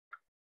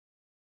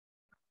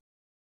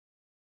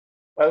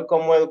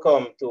Welcome,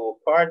 welcome to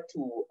part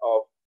 2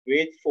 of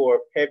grade 4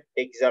 PEP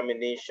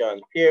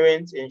examination.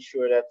 Parents,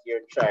 ensure that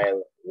your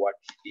child watch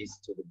this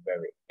to the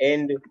very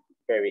end,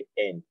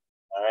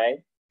 all right?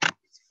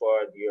 It's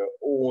for your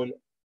own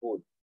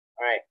good, all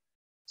right?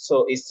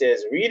 So it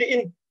says, read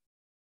in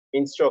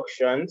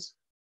instructions,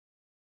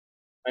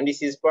 and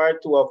this is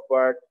part 2 of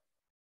part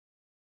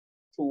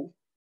 2.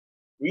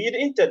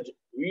 Read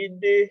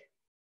the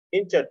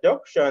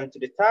introduction to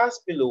the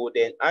task below,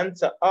 then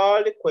answer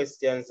all the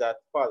questions that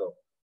follow.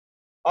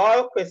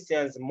 All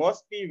questions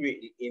must be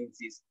written in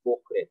this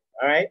booklet,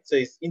 all right? So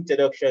it's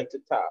introduction to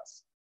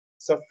task.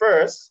 So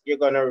first, you're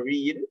gonna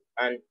read,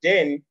 and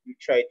then you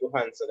try to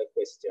answer the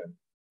question.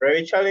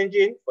 Very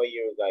challenging for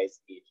you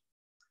guys' age.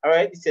 All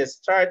right, it says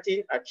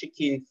starting a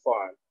chicken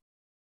farm.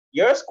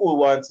 Your school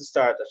wants to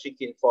start a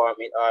chicken farm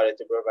in order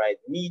to provide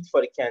meat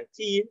for the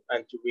canteen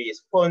and to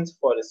raise funds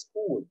for the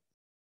school.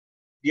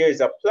 There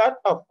is a plot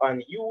of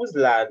unused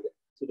land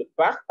to the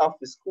back of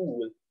the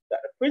school that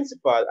the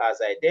principal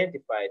has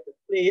identified to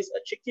place a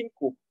chicken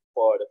coop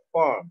for the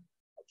farm.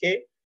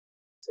 Okay,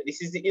 so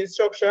this is the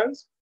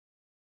instructions.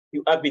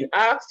 You have been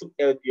asked to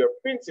help your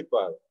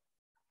principal.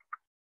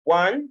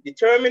 1,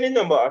 determine the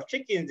number of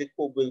chickens the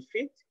coop will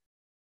fit.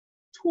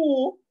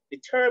 2,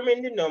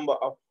 determine the number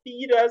of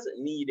feeders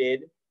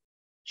needed.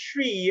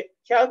 3,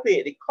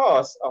 calculate the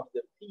cost of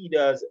the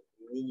feeders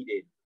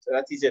needed. So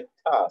that is your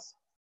task.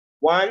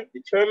 1,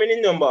 determine the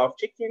number of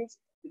chickens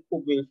the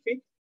coop will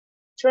fit.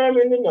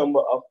 Determine the number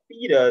of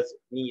feeders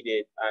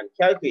needed and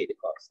calculate the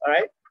cost. All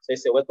right. So it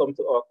says, welcome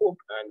to our coop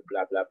and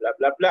blah, blah, blah,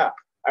 blah, blah.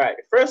 All right.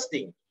 The first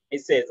thing,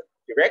 it says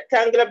the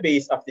rectangular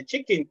base of the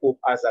chicken coop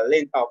has a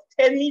length of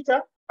 10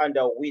 meters and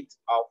a width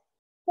of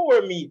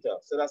 4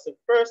 meters. So that's the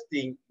first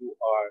thing you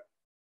are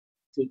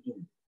to do.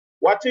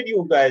 What would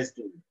you guys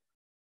do?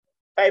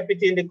 Type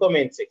it in the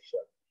comment section.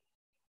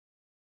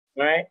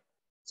 All right.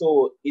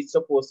 So it's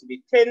supposed to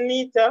be 10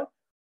 meter,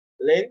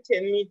 length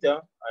 10 meter,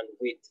 and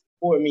width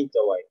 4 meter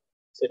wide.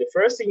 So the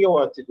first thing you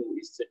want to do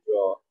is to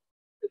draw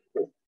the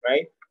coop,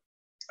 right?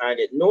 And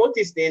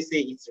notice they say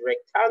it's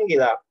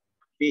rectangular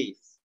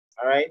base.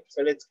 All right,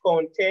 so let's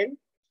count 10.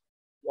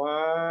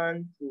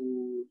 1,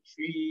 2,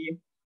 3,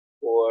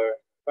 4,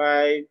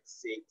 5,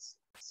 6,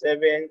 7,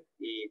 8,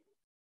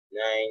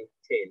 9,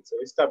 10. So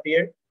we stop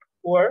here.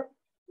 4,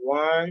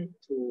 1,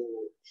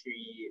 2,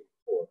 3,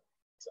 4.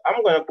 So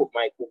I'm gonna put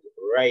my coop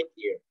right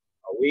here,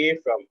 away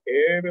from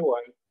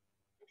everyone.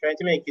 I'm trying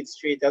to make it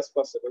straight as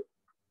possible.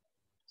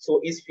 So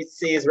if it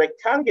says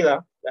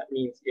rectangular, that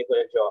means you're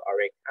going to draw a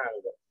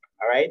rectangle.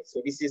 All right,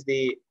 so this is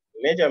the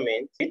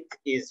measurement. It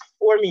is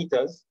 4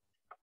 meters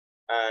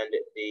and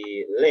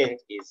the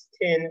length is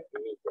 10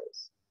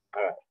 meters.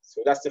 All right,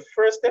 so that's the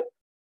first step.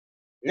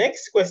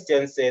 Next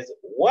question says,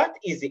 what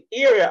is the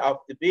area of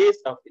the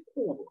base of the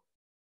coop?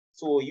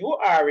 So you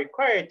are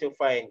required to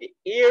find the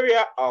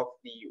area of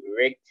the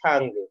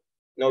rectangle.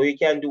 Now you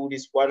can do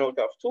this one out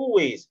of 2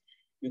 ways.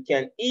 You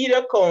can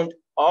either count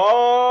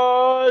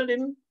all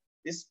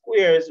the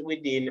squares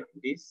within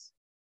this,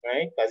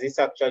 right? Because it's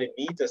actually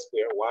meter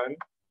square. 1,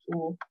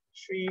 2,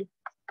 3,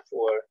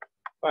 4,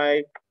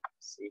 5,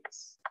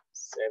 6,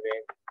 7,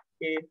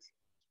 8,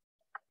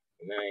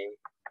 9,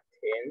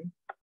 10,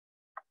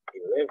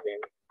 11,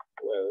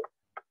 12,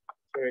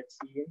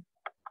 13,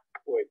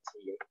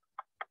 14,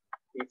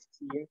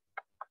 15,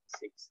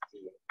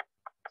 16,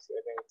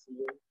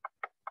 17,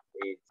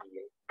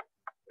 18,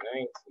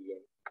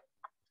 19,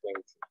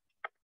 20,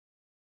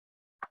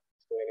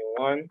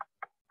 21,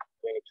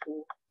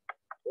 22,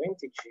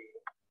 23,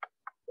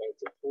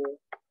 24,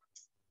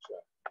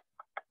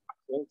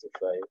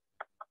 25,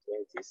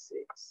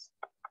 26,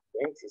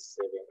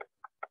 27,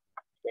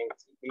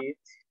 28,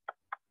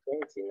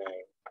 29,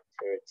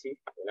 30.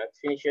 We're not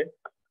finished yet.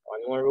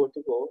 1 more row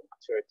to go.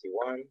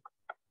 31,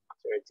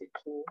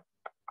 32,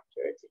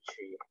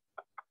 33,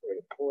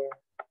 34,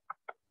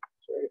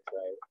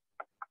 35,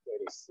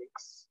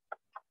 36,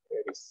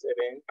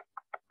 37,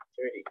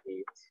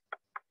 38,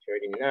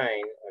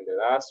 39, and the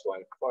last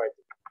one, 40.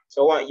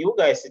 So I want you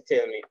guys to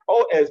tell me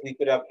how else we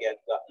could have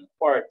gotten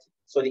 40.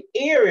 So the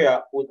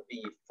area would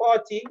be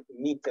 40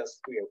 meters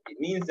square. It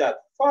means that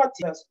 40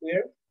 meters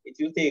square, it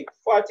will take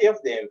 40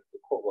 of them to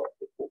cover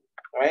the coop.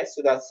 All right,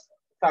 so that's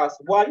task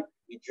 1.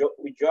 We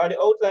draw the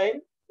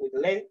outline with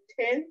length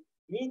 10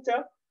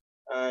 meter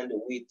and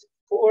width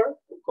 4.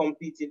 We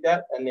completed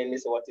that, and then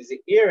this is what is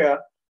the area,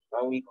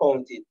 and we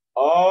counted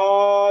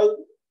all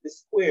the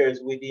squares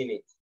within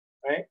it.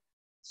 Right?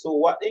 So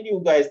what did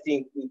you guys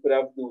think we could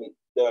have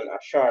done a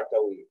shorter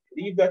way?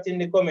 Leave that in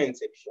the comment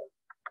section.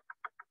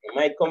 I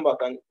might come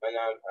back and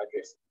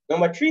address it.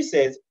 Number 3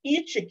 says,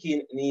 each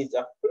chicken needs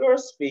a floor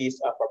space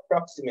of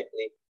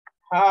approximately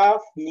 ½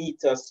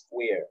 meter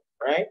square,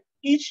 right?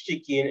 Each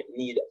chicken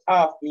needs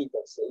 ½ meter.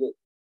 So look,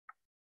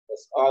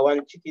 that's all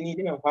one chicken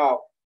needs, half,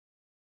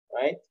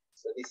 right?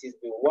 So this is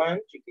the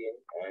 1 chicken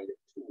and the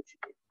 2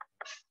 chicken.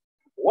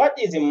 What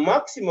is the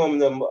maximum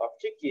number of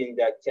chicken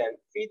that can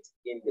fit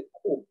in the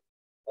coop?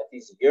 That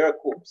is your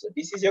coop. So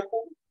this is your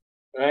coop,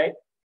 right?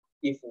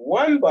 If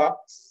one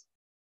box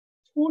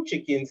 2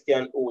 chickens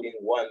can hold in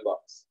one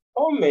box.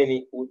 How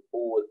many would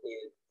hold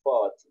in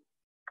 40?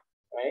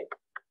 Right?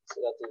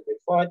 So that will be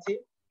 40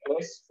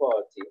 plus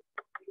 40.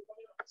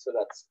 So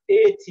that's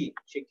 80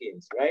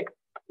 chickens, right?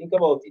 Think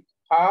about it.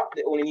 Half,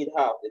 they only need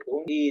half. They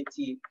don't need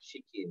 80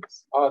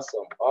 chickens.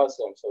 Awesome,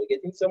 awesome. So we're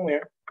getting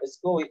somewhere. Let's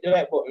go hit the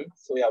like button.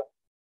 So we have,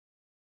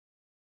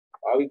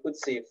 or we could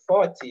say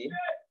 40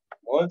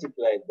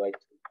 multiplied by 2.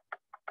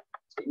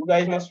 So you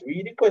guys must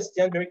read the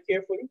question very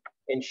carefully.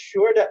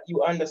 Ensure that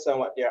you understand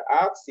what they're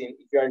asking.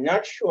 If you're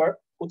not sure,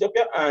 put up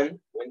your hand.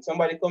 When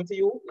somebody comes to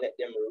you, let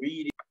them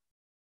read it.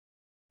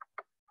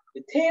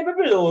 The table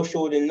below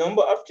shows the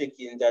number of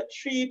chickens that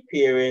 3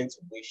 parents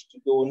wish to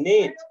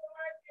donate.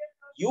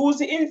 Use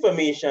the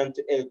information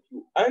to help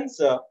you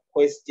answer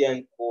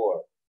question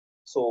 4.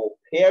 So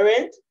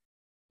parent,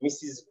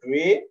 Mrs.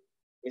 Gray,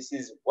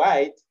 Mrs.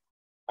 White,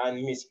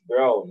 and Miss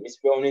Brown. Miss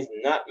Brown is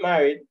not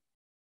married.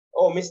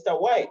 Oh, Mr.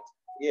 White.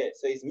 Yeah,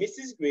 so it's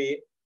Mrs.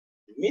 Gray,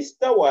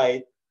 Mr.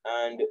 White,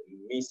 and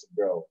Miss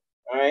Brown. All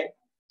right.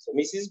 So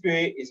Mrs.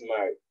 Gray is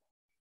married.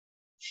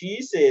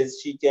 She says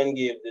she can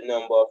give the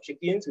number of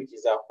chickens, which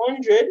is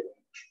 100.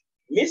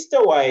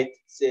 Mr. White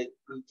said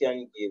he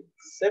can give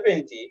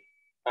 70,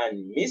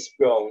 and Miss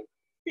Brown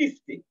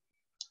 50.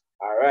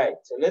 All right.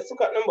 So let's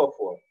look at number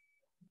 4.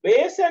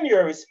 Based on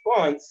your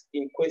response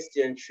in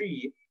question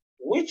 3,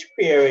 which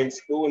parent's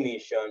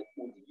donation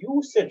would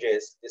you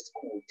suggest the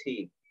school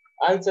take?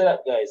 Answer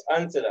that, guys.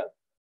 Answer that.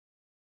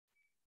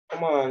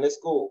 Come on, let's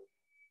go.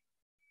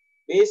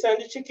 Based on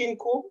the chicken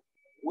coop,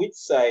 which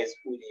size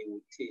would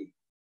you take?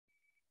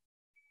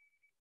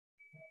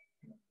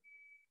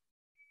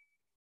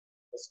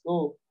 Let's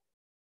go.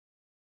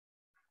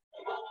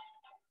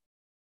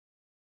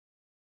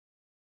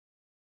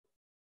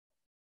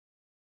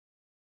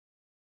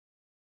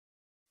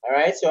 All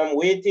right, so I'm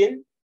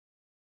waiting,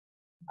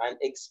 and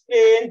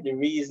explain the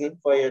reason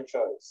for your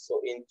choice.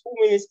 So in 2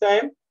 minutes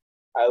time,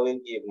 I will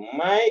give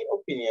my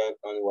opinion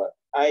on what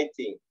I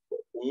think. But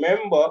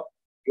remember,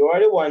 you're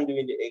the one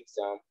doing the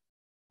exam.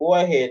 Go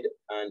ahead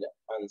and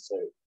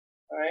answer it.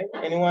 All right,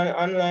 anyone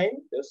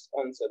online, just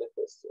answer the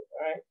question.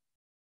 All right,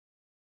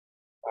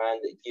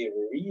 and give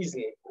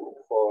reason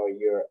for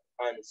your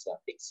answer.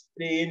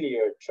 Explain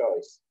your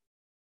choice.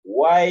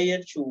 Why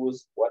you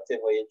choose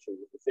whatever you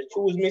choose. If you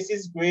choose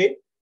Mrs. Gray,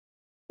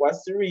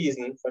 what's the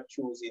reason for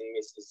choosing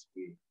Mrs.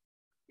 Gray?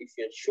 If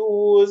you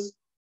choose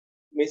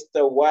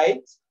Mr.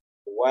 White,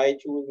 why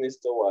choose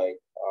Mr. White?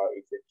 Or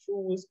if you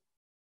choose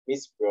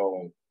Miss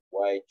Brown,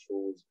 why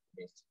choose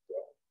Miss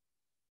Brown?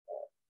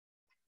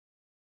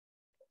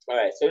 All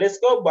right, so let's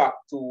go back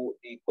to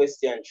the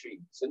question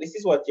 3. So this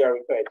is what you're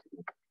required to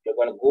do. You're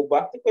going to go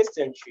back to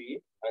question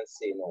 3 and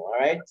say no. All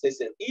right, so it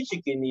says each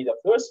chicken needs a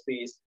floor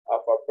space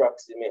of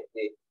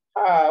approximately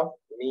half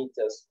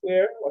meter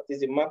square. What is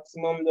the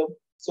maximum though?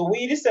 So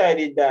we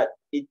decided that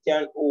it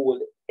can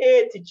hold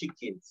 80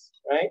 chickens,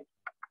 right?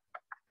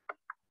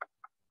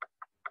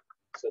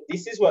 So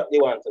this is what they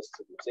want us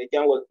to do. So it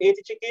can hold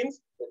 80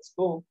 chickens. Let's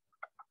go.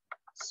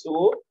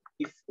 So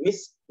if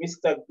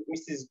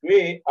Mrs.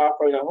 Gray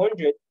offering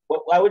 100,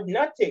 but I would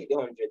not take the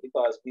 100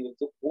 because we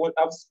won't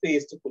have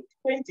space to put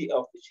 20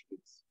 of the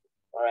chickens.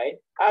 All right.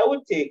 I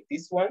would take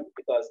this one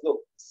because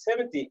look,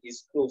 70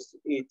 is close to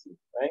 80,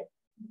 right?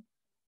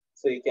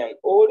 So you can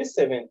hold the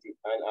 70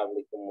 and have a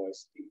little more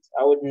space.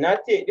 I would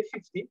not take the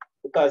 50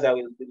 because I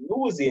will be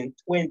losing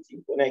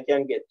 20 when I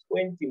can get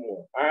 20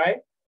 more. All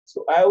right.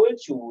 So I will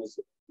choose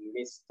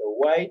Mr.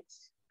 White.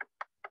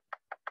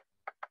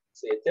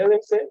 So you tell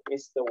him, say,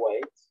 Mr.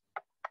 White.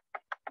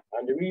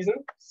 And the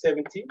reason,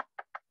 70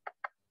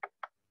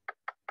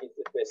 is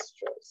the best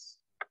choice.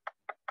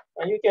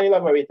 And you can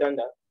elaborate on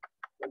that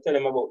and tell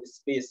him about the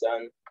space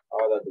and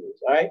all of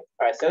those. All right.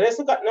 All right. So let's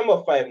look at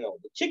number 5 now.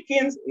 The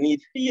chickens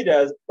need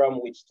feeders from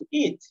which to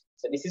eat.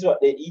 So this is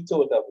what they eat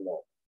out of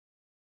now.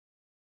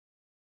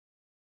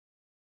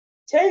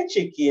 10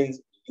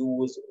 chickens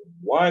use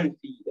 1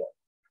 feeder.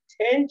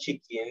 10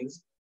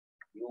 chickens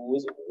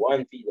use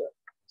 1 feeder.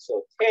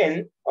 So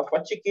 10 of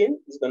a chicken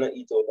is going to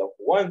eat out of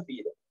 1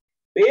 feeder.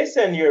 Based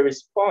on your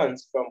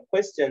response from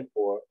question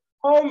 4,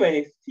 how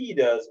many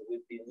feeders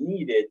will be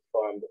needed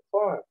from the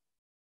farm?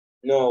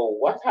 Now,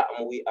 what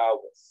happened? We have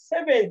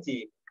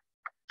 70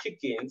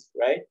 chickens,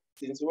 right?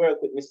 Since we work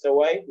with Mr.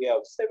 White, we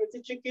have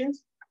 70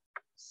 chickens.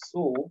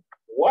 So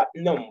what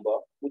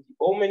number would,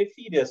 how many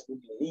feeders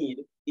would you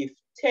need if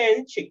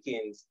 10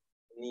 chickens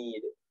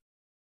need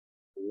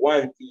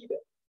 1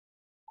 feeder?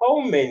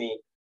 How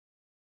many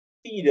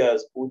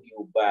feeders would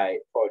you buy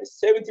for the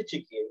 70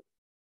 chickens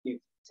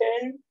if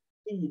 10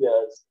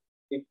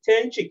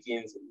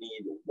 chickens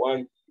need 1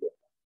 feeder?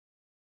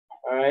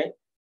 All right.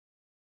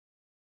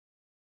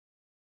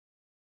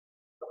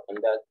 And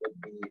that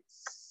would be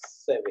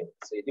 7.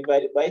 So you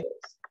divide it by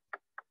this.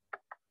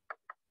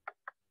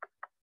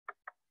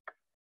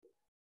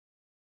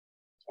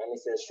 And it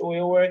says show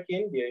your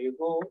working. There you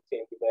go.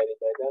 10 divided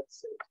by that.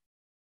 7.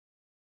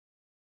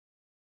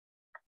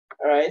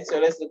 All right. So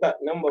let's look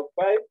at number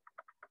 5.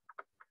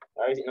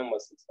 Or is it number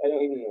 6? I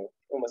don't even know.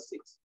 Number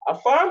 6. A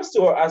farm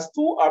store has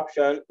two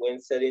options when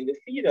selling the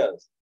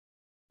feeders.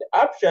 The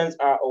options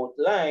are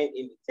outlined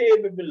in the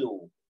table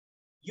below.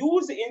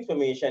 Use the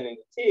information in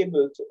the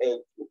table to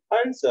help you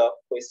answer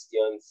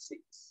question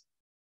 6.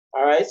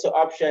 All right, so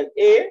option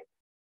A,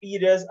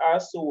 feeders are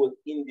sold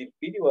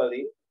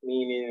individually,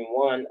 meaning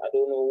one, I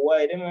don't know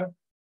why them are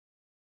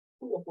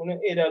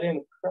either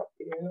them crap,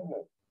 you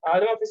know. I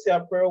don't have to say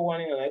a per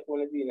one, you know, like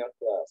when be in a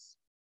class.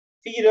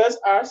 Feeders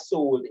are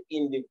sold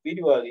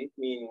individually,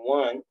 meaning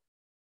one.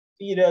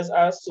 Feeders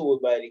are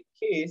sold by the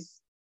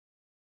case,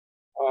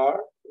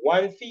 or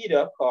one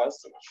feeder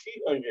costs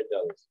 $300.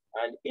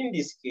 And in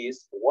this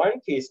case,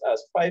 one case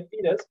has 5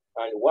 feeders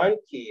and one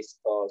case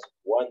costs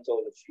 $1,300.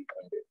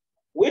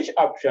 Which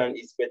option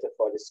is better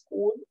for the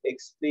school?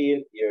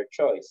 Explain your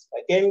choice.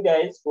 Again,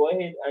 guys, go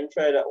ahead and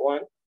try that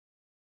one.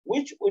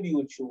 Which would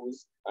you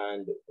choose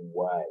and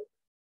why?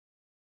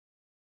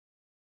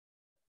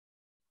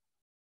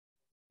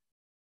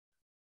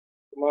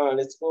 Come on,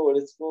 let's go,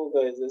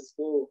 guys, let's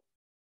go.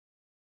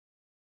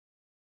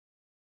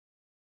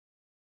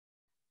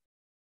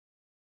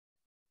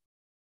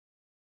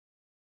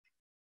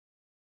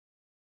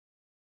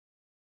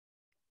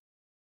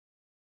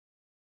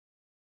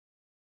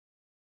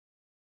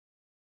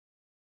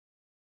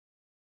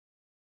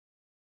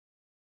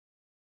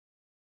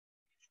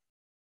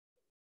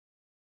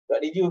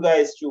 What did you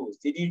guys choose?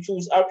 Did you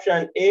choose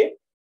option A,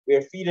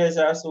 where feeders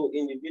are sold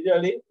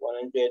individually,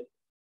 100,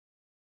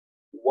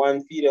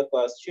 one feeder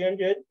costs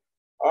 300?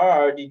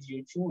 Or did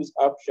you choose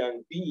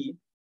option B,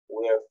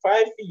 where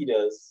 5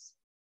 feeders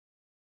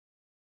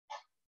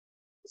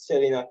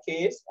sell in a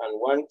case and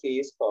one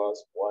case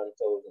costs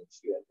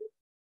 1,300?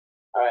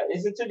 All right,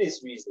 listen to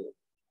this reasoning.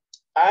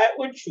 I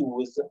would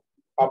choose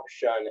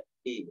option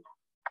A.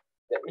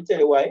 Let me tell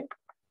you why.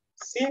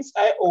 Since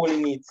I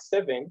only need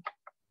 7,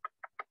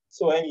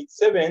 so I need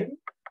 7.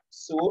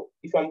 So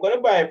if I'm going to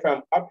buy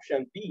from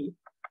option B,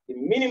 the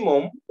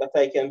minimum that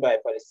I can buy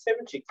for the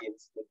 7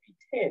 chickens would be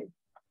 10.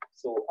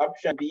 So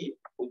option B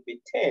would be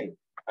 10.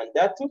 And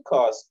that would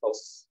cost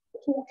us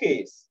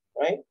 2Ks,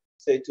 right?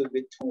 So it would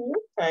be 2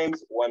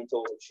 times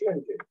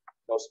 1,300.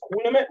 Now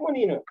school don't make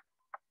money now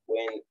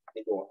when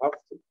they don't have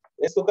to.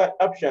 Let's look at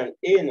option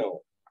A now.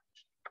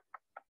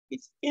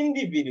 It's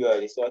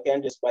individually, so I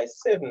can just buy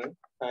 7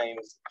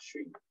 times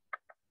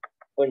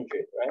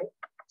 300, right?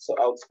 So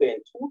I would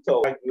spend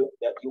 2,000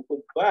 that you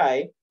could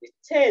buy the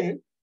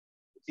 10,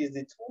 which is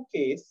the 2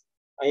 case,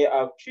 and you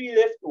have 3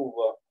 left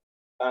over.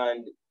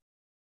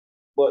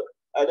 But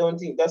I don't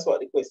think that's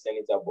what the question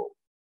is about.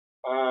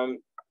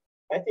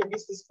 I think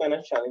this is kind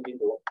of challenging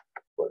though.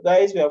 But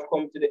guys, we have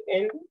come to the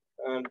end.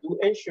 Do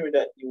ensure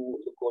that you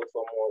look out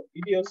for more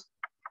videos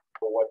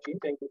for watching.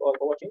 Thank you all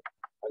for watching,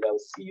 and I'll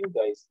see you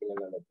guys in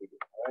another video.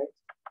 All right.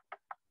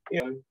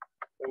 Yeah.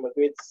 Remember,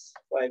 grades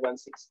 5 and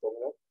 6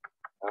 coming up.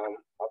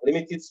 Have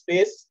limited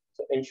space,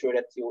 so ensure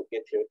that you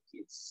get your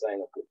kids sign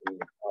up with me.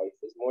 Or if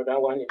there's more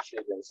than one, your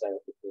children sign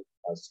up with me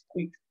as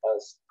quick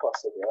as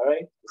possible. All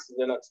right. This is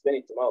not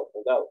spending them out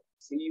and out.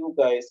 See you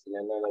guys in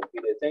another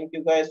video. Thank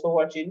you guys for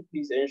watching.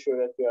 Please ensure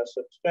that you are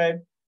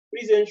subscribed.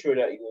 Please ensure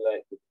that you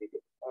like the video.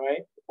 All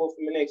right. Before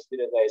my next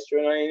video, guys,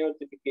 turn on your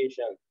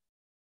notification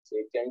so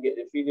you can get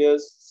the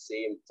videos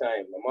same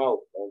time. I'm out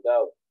and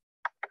out.